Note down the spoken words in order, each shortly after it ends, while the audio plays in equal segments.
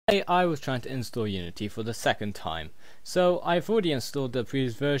Today I was trying to install Unity for the second time. So I've already installed the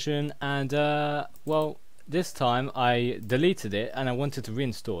previous version and well, this time I deleted it and I wanted to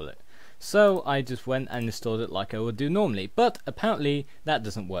reinstall it. So I just went and installed it like I would do normally, but apparently that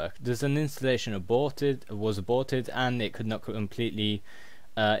doesn't work. There's an installation was aborted and it could not completely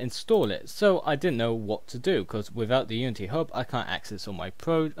install it. So I didn't know what to do, because without the Unity Hub I can't access all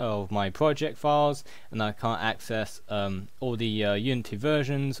my project files, and I can't access all the Unity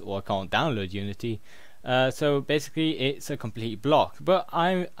versions, or I can't download Unity. So basically it's a complete block, but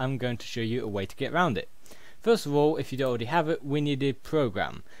I'm going to show you a way to get around it. First of all, if you don't already have it, we need a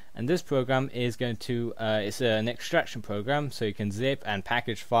program, and this program is going to it's an extraction program, so you can zip and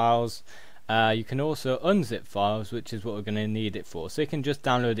package files. You can also unzip files, which is what we're going to need it for. So you can just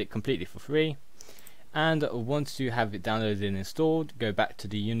download it completely for free, and once you have it downloaded and installed, go back to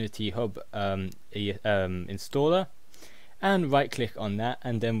the Unity Hub installer and right click on that,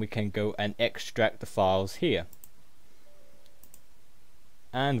 and then we can go and extract the files here.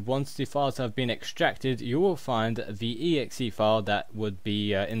 And once the files have been extracted, you will find the exe file that would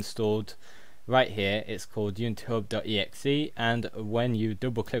be installed right here. It's called unityhub.exe, and when you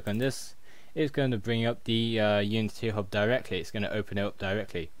double click on this, it's going to bring up the Unity Hub directly. It's going to open it up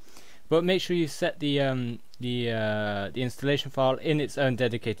directly. But make sure you set the installation file in its own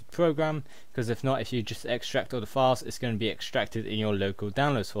dedicated program, because if not, if you just extract all the files, it's going to be extracted in your local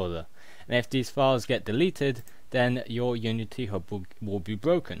downloads folder. And if these files get deleted, then your Unity Hub will be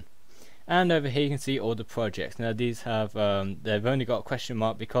broken. And over here you can see all the projects. Now these have they've only got a question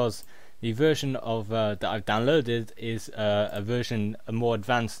mark because the version of that I've downloaded is a version more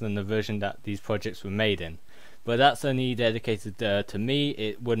advanced than the version that these projects were made in. But that's only dedicated to me.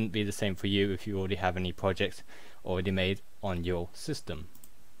 It wouldn't be the same for you if you already have any projects already made on your system.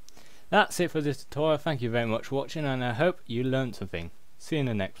 That's it for this tutorial. Thank you very much for watching, and I hope you learned something. See you in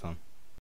the next one.